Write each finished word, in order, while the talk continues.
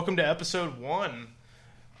Welcome to episode 1.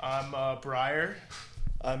 I'm Bryer,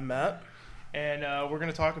 I'm Matt. and we're going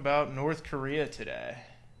to talk about North Korea today.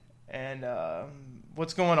 And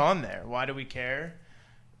what's going on there? Why do we care?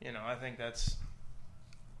 I think that's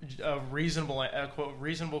a quote,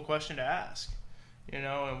 reasonable question to ask.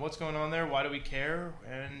 And what's going on there? Why do we care?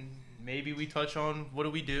 And maybe we touch on what do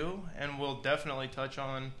we do? And we'll definitely touch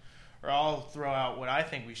on, or I'll throw out what I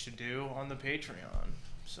think we should do on the Patreon.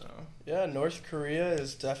 So Yeah, North Korea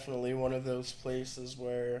is definitely one of those places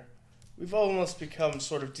where we've almost become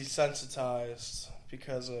sort of desensitized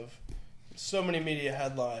because of so many media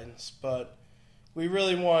headlines, but we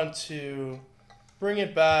really want to bring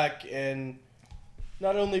it back and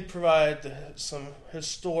not only provide some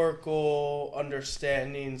historical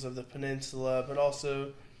understandings of the peninsula, but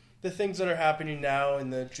also the things that are happening now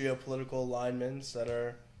in the geopolitical alignments that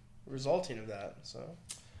are resulting of that. So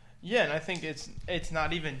yeah, and I think it's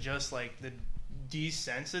not even just like the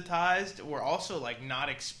desensitized. We're also like not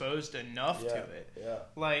exposed enough to it. Yeah.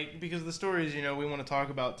 Like because the stories we want to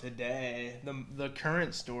talk about today, the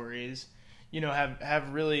current stories,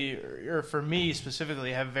 have really, or for me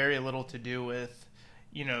specifically, have very little to do with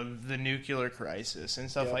the nuclear crisis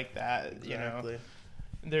and stuff like that. Exactly.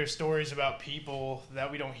 There's stories about people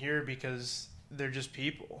that we don't hear because they're just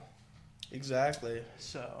people. Exactly.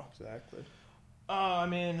 So Exactly.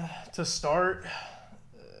 To start,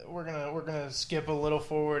 we're gonna skip a little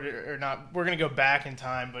forward, or not. We're gonna go back in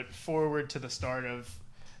time, but forward to the start of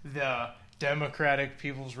the Democratic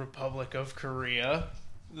People's Republic of Korea,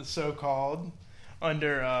 the so-called,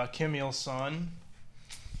 under Kim Il-sung.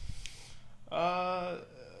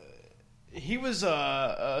 He was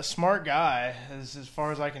a smart guy, as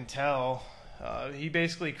far as I can tell. He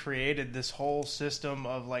basically created this whole system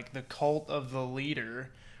of like the cult of the leader,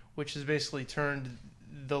 which has basically turned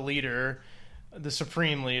the leader, the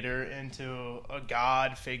supreme leader, into a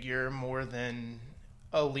god figure more than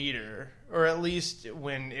a leader. Or at least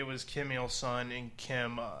when it was Kim Il-sung and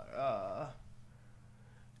Kim...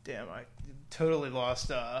 damn, I totally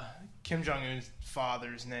lost Kim Jong-un's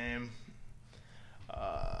father's name.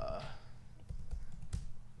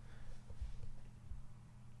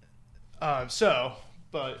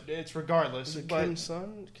 But it's regardless. Is it but Kim's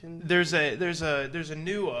son? There's a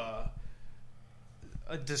new a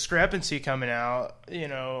discrepancy coming out,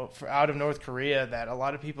 out of North Korea, that a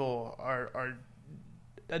lot of people are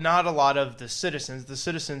not a lot of the citizens. The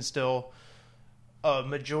citizens still, a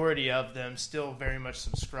majority of them still very much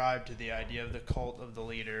subscribe to the idea of the cult of the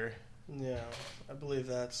leader. Yeah, I believe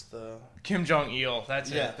that's the... Kim Jong-il.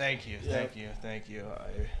 That's Yeah. it. Thank you. Yeah. Thank you.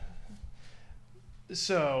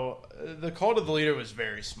 So the cult of the leader was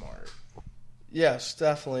very smart. Yes,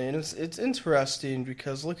 definitely. And it's interesting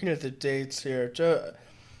because looking at the dates here,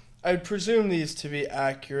 I'd presume these to be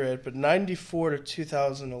accurate, but 94 to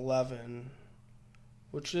 2011,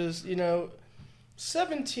 which is,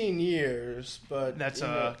 17 years, but... That's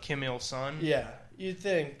Kim Il-sung? Yeah, you'd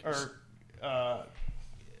think... And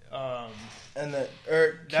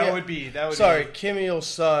that would be Kim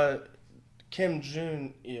Il-sung, Kim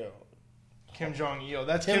Jong-il. Kim Jong-il.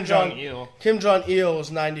 That's Kim Jong-il. Kim Jong-il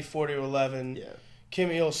was 94 to 11. Yeah.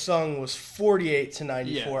 Kim Il-sung was 48 to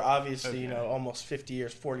 94. Yeah. Obviously, Okay. Almost 50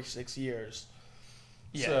 years, 46 years.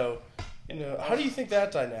 Yeah. So, how do you think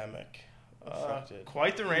that dynamic affected?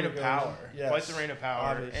 Quite the reign of power. Yes, Quite the reign of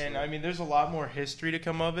power. obviously. And there's a lot more history to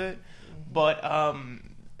come of it. But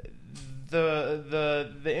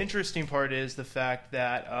the interesting part is the fact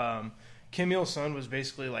that Kim Il-sung was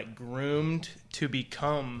basically like groomed to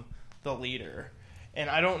become the leader. And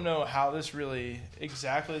I don't know how this really,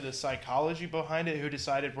 exactly the psychology behind it, who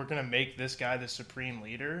decided we're going to make this guy the supreme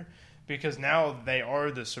leader, because now they are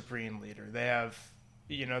the supreme leader. They have,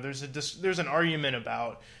 there's an argument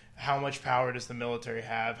about how much power does the military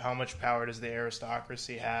have, how much power does the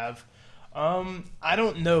aristocracy have. I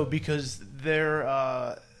don't know, because they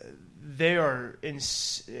are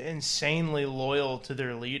insanely loyal to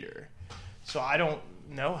their leader. So I don't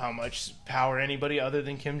know how much power anybody other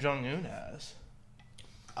than Kim Jong-un has.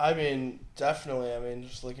 Definitely.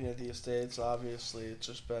 Just looking at the estates, obviously, it's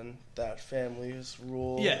just been that family's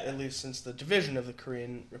rule, at least since the division of the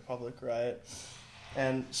Korean Republic, right?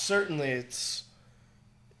 And certainly it's,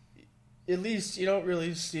 at least you don't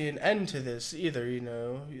really see an end to this either,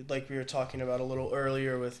 like we were talking about a little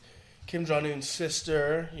earlier with Kim Jong-un's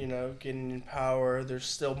sister, getting in power. There's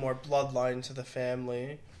still more bloodline to the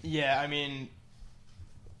family.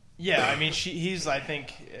 He's, I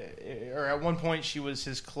think, or at one point she was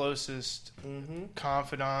his closest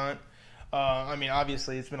confidant.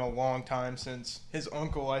 Obviously it's been a long time since his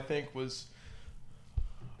uncle, I think, was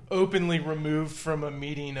openly removed from a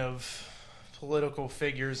meeting of political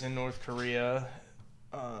figures in North Korea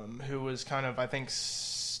who was kind of, I think,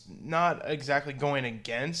 not exactly going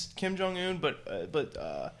against Kim Jong-un, but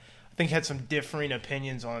I think had some differing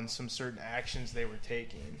opinions on some certain actions they were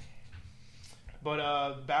taking.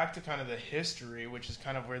 But back to kind of the history, which is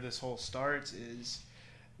kind of where this whole starts, is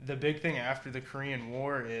the big thing after the Korean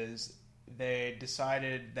War is they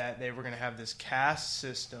decided that they were going to have this caste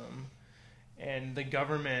system, and the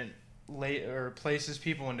government places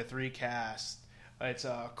people into 3 castes. It's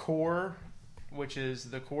core, which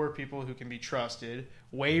is the core people who can be trusted,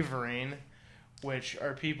 wavering, which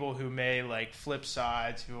are people who may like flip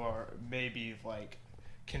sides, who are maybe like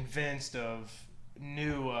convinced of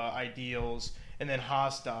new ideals, and then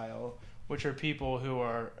hostile, which are people who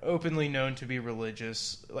are openly known to be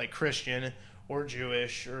religious, like Christian or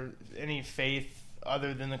Jewish or any faith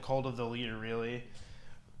other than the cult of the leader, really.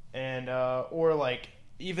 And or like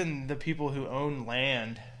even the people who own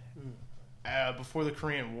land before the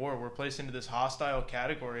Korean War were placed into this hostile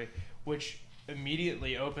category, which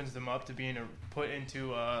immediately opens them up to being put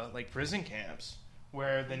into like prison camps,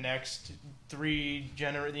 where the next 3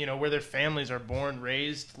 where their families are born,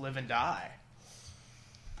 raised, live, and die.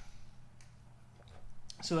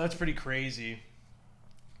 So that's pretty crazy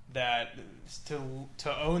that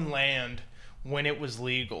to own land when it was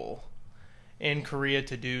legal in Korea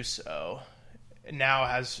to do so now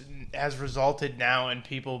has resulted now in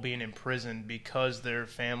people being imprisoned because their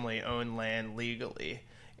family owned land legally,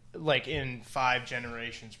 like in 5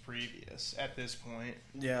 generations previous at this point.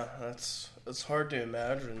 Yeah, it's hard to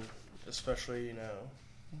imagine, especially,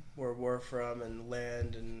 where we're from and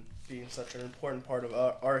land and being such an important part of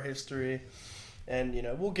our history. And,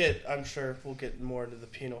 I'm sure we'll get more into the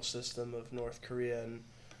penal system of North Korea and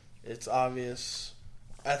its obvious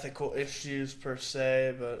ethical issues per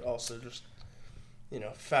se, but also just,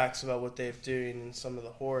 facts about what they've doing and some of the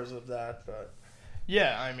horrors of that. But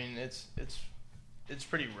yeah, I mean, it's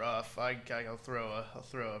pretty rough. I'll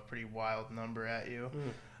throw a pretty wild number at you.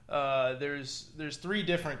 There's 3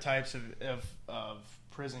 different types of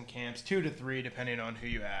prison camps, 2 to 3 depending on who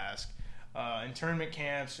you ask. Internment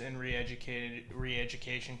camps and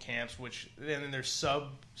re-education camps, which then there's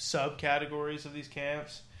subcategories of these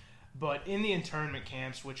camps. But in the internment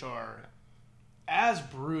camps, which are as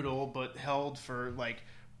brutal but held for like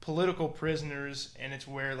political prisoners, and it's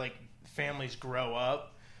where like families grow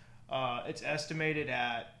up, it's estimated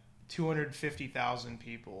at 250,000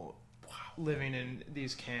 people living in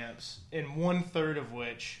these camps, and 1/3 of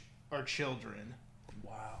which are children.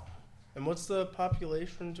 Wow. And what's the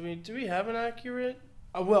population? Do we have an accurate?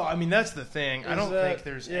 Well, I mean, that's the thing. I don't think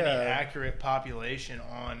there's any accurate population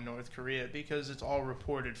on North Korea because it's all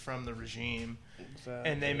reported from the regime,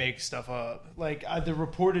 and they make stuff up. Like the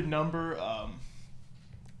reported number,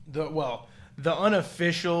 the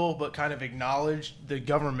unofficial but kind of acknowledged, the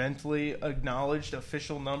governmentally acknowledged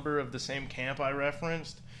official number of the same camp I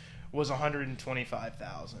referenced was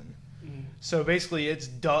 125,000. So basically, it's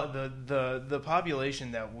the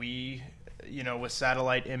population that we, with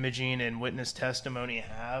satellite imaging and witness testimony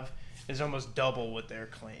have is almost double what they're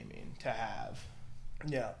claiming to have.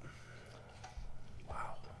 Yeah.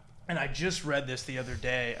 Wow. And I just read this the other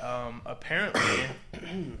day. Apparently,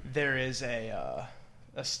 there is a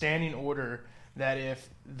standing order that if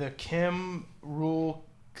the Kim rule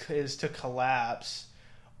is to collapse,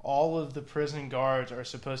 all of the prison guards are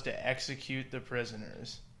supposed to execute the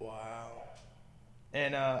prisoners. Wow.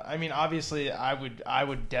 And I mean, obviously, I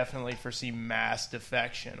would definitely foresee mass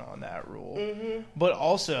defection on that rule. Mm-hmm. But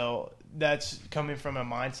also, that's coming from a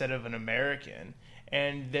mindset of an American,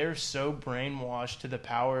 and they're so brainwashed to the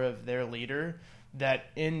power of their leader that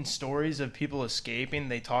in stories of people escaping,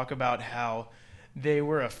 they talk about how they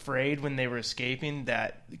were afraid when they were escaping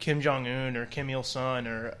that Kim Jong-un or Kim Il-sung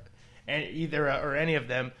or any of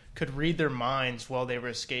them could read their minds while they were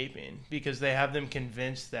escaping, because they have them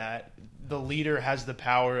convinced that the leader has the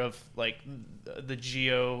power of like the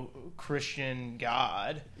Geo-Christian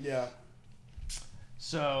God. Yeah.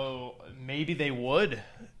 So maybe they would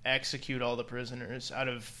execute all the prisoners out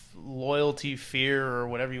of loyalty, fear, or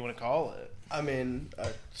whatever you want to call it. I mean, I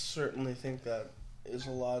certainly think that is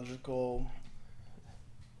a logical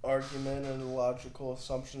argument and a logical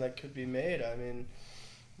assumption that could be made. I mean,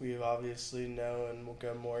 we obviously know, and we'll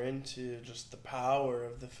go more into just the power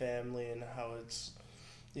of the family and how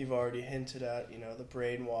you've already hinted at, the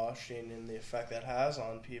brainwashing and the effect that has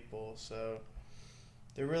on people. So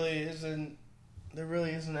there really isn't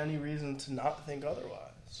any reason to not think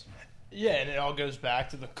otherwise. Yeah, and it all goes back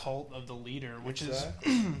to the cult of the leader, which is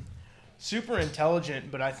super intelligent,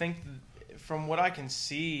 but I think from what I can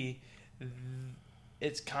see,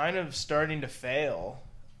 it's kind of starting to fail.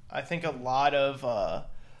 I think a lot of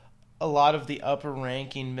the upper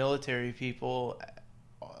ranking military people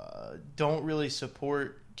don't really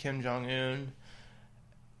support Kim Jong Un,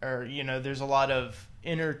 or there's a lot of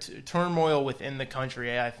inner turmoil within the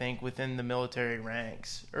country. I think within the military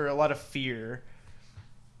ranks, or a lot of fear,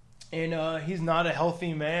 and he's not a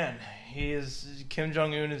healthy man. Kim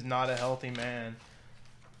Jong Un is not a healthy man.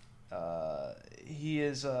 He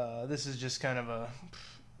is. This is just kind of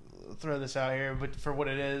throw this out here, but for what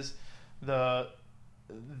it is,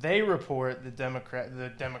 they report the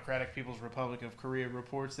Democratic People's Republic of Korea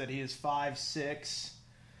reports that he is 5'6",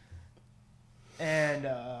 and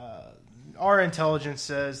our intelligence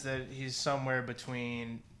says that he's somewhere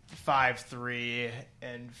between 5'3"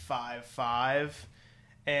 and 5'5",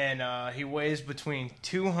 and he weighs between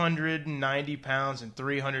 290 pounds and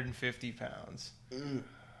 350 pounds.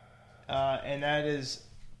 And that is,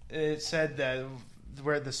 it said that,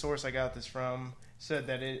 where the source I got this from said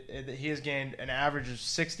that he has gained an average of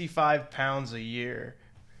 65 pounds a year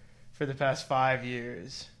for the past 5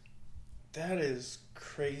 years. That is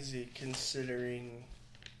crazy, considering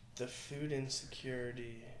the food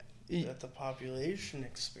insecurity that the population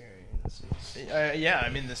experiences. Yeah, I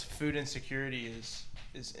mean, this food insecurity is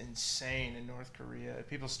insane in North Korea.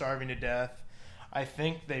 People starving to death. I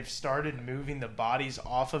think they've started moving the bodies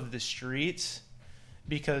off of the streets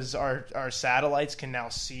because our satellites can now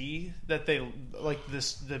see that they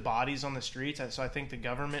the bodies on the streets. So I think the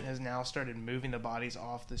government has now started moving the bodies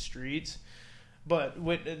off the streets. But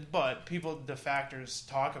people, the factors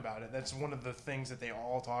talk about it. That's one of the things that they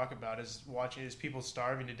all talk about is people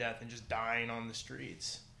starving to death and just dying on the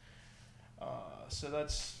streets. So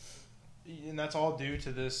that's all due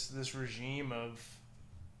to this regime of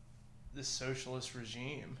this socialist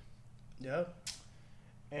regime. Yeah.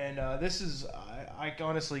 And this is, I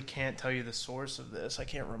honestly can't tell you the source of this. I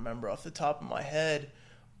can't remember off the top of my head.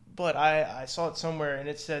 But I saw it somewhere, and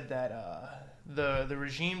it said that the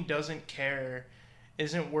regime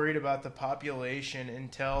isn't worried about the population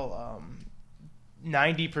until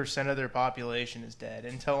 90% of their population is dead,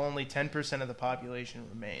 until only 10% of the population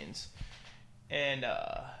remains. And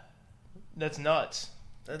that's nuts.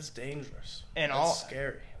 That's dangerous. And that's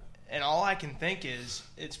scary. And all I can think is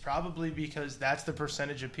it's probably because that's the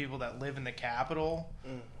percentage of people that live in the capital,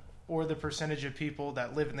 or the percentage of people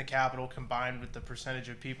that live in the capital combined with the percentage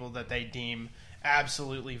of people that they deem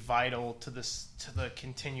absolutely vital to the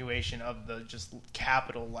continuation of the just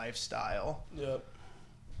capital lifestyle. Yep.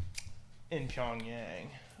 In Pyongyang.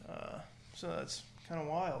 So that's kind of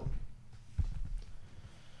wild.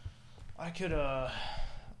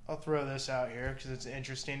 I'll throw this out here because it's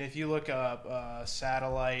interesting. If you look up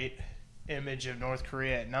satellite image of North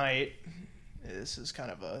Korea at night, this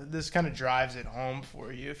kind of drives it home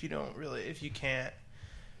for you. If you can't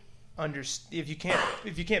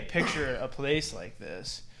picture a place like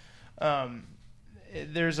this,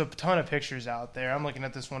 there's a ton of pictures out there. I'm looking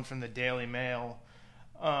at this one from the Daily Mail,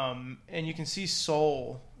 and you can see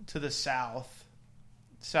Seoul to the southeast?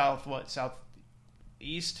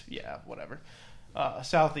 Yeah, whatever.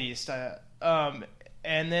 Southeast, and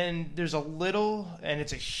then there's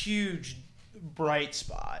it's a huge bright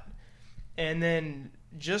spot, and then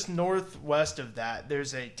just northwest of that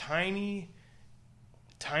there's a tiny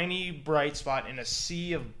bright spot in a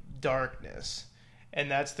sea of darkness,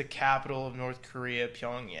 and that's the capital of North Korea,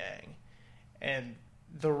 Pyongyang, and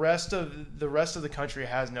the rest of the country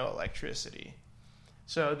has no electricity,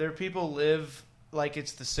 so their people live like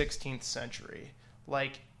it's the 16th century,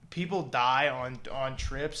 like. People die on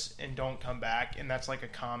trips and don't come back, and that's like a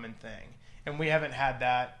common thing. And we haven't had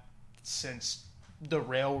that since the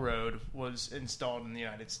railroad was installed in the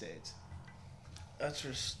United States. That's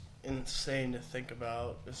just insane to think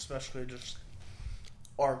about, especially just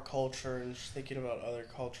our culture and just thinking about other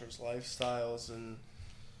cultures' lifestyles. And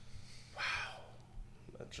wow,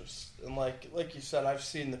 that just, and like you said, I've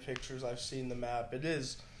seen the pictures, I've seen the map.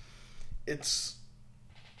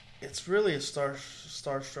 It's really a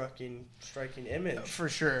striking image. For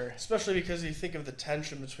sure. Especially because you think of the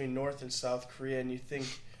tension between North and South Korea, and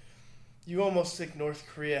you almost think North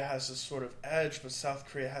Korea has this sort of edge, but South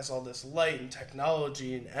Korea has all this light and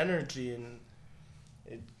technology and energy, and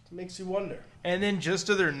it makes you wonder. And then just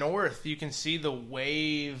to their north, you can see the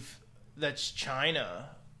wave that's China.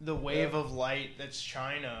 The wave of light that's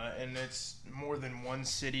China, and it's more than one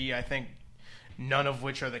city, I think, none of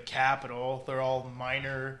which are the capital. They're all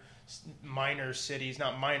minor cities,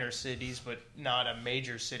 not minor cities, but not a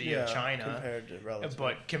major city in China.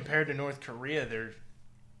 Compared to North Korea,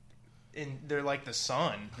 they're like the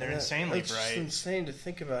sun. They're insanely bright. It's insane to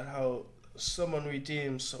think about how someone we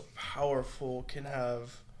deem so powerful can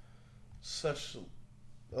have such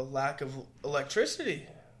a lack of electricity.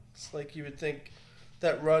 It's like you would think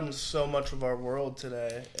that runs so much of our world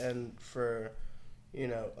today, and for,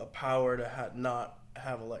 a power to not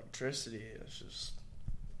have electricity, it's just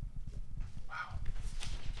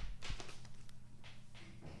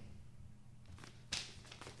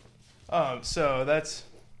wow. So that's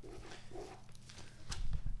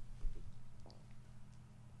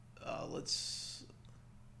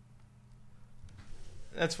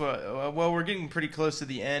That's what. Well, we're getting pretty close to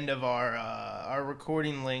the end of our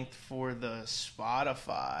recording length for the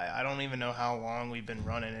Spotify. I don't even know how long we've been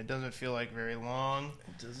running. It doesn't feel like very long.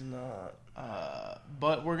 It does not.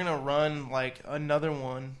 But we're gonna run like another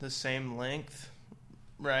one the same length,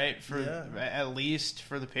 right? At least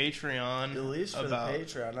for the Patreon. At least for the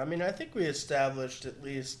Patreon. I mean, I think we established at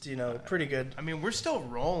least pretty good. I mean, we're still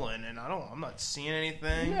rolling, and I'm not seeing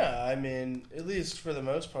anything. Yeah, I mean, at least for the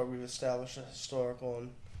most part, we've established a historical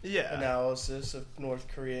analysis of North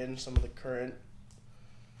Korea and some of the current.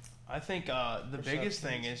 I think the biggest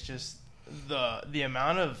thing is just the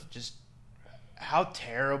amount of just how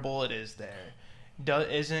terrible it is there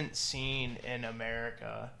isn't seen in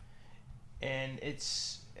America, and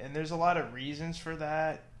there's a lot of reasons for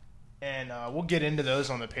that, and we'll get into those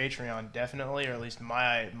on the Patreon definitely, or at least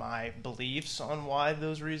my beliefs on why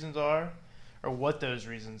those reasons are, or what those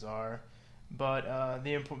reasons are. But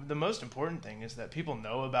the most important thing is that people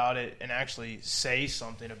know about it and actually say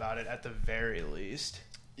something about it at the very least.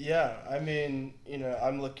 Yeah, I mean,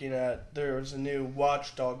 I'm looking at, there was a new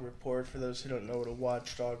Watchdog report. For those who don't know what a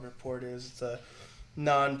Watchdog report is, it's a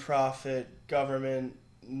non-profit government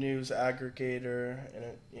news aggregator, and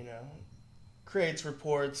it, creates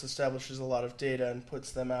reports, establishes a lot of data, and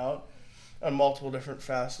puts them out on multiple different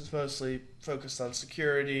facets, mostly focused on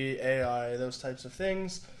security, AI, those types of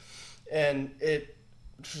things. And it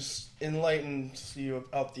just enlightens you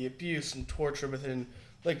about the abuse and torture within,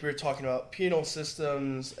 like we were talking about, penal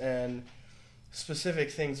systems and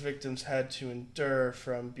specific things victims had to endure,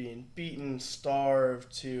 from being beaten,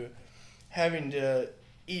 starved, to having to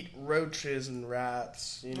eat roaches and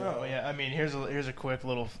rats. Oh yeah, I mean, here's a quick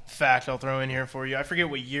little fact I'll throw in here for you. I forget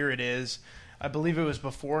what year it is. I believe it was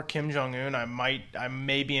before Kim Jong-un. I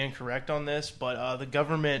may be incorrect on this, but the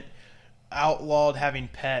government outlawed having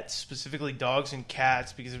pets, specifically dogs and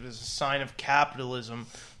cats, because it was a sign of capitalism.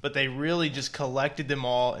 But they really just collected them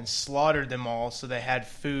all and slaughtered them all, so they had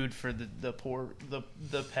food for the poor,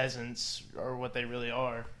 the peasants, or what they really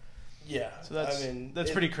are. Yeah, so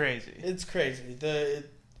that's pretty crazy. It's crazy.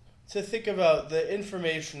 To think about the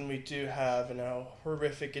information we do have and how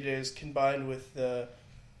horrific it is, combined with the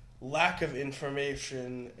lack of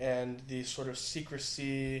information and the sort of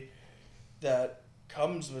secrecy that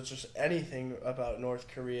comes with just anything about North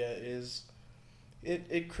Korea,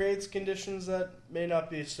 it creates conditions that may not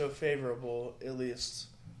be so favorable, at least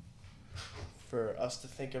for us to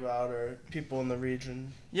think about, or people in the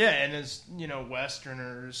region. Yeah, and as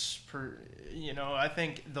Westerners, I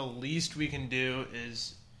think the least we can do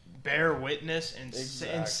is bear witness and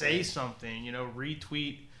say something.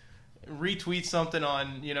 Retweet something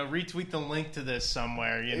on, retweet the link to this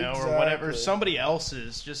somewhere, or whatever. Somebody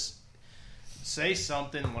else's, just say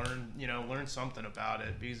something, learn something about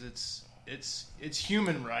it, because it's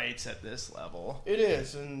human rights at this level. It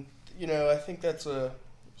is, and I think that's a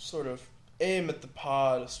sort of aim at the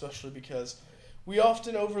pod, especially because we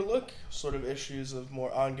often overlook sort of issues of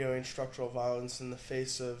more ongoing structural violence in the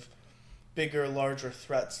face of bigger, larger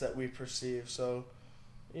threats that we perceive. So,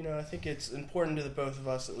 I think it's important to the both of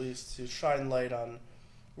us, at least, to shine light on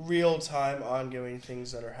real-time, ongoing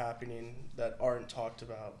things that are happening that aren't talked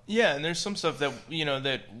about. Yeah, and there's some stuff that,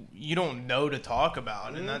 that you don't know to talk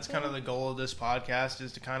about, and that's kind of the goal of this podcast,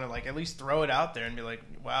 is to kind of, like, at least throw it out there and be like,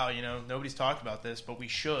 wow, nobody's talked about this, but we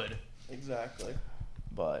should. Exactly.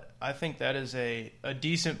 But I think that is a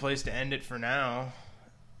decent place to end it for now.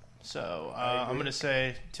 So I'm going to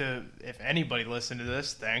say, if anybody listened to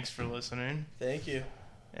this, thanks for listening. Thank you.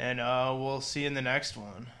 And we'll see you in the next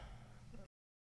one.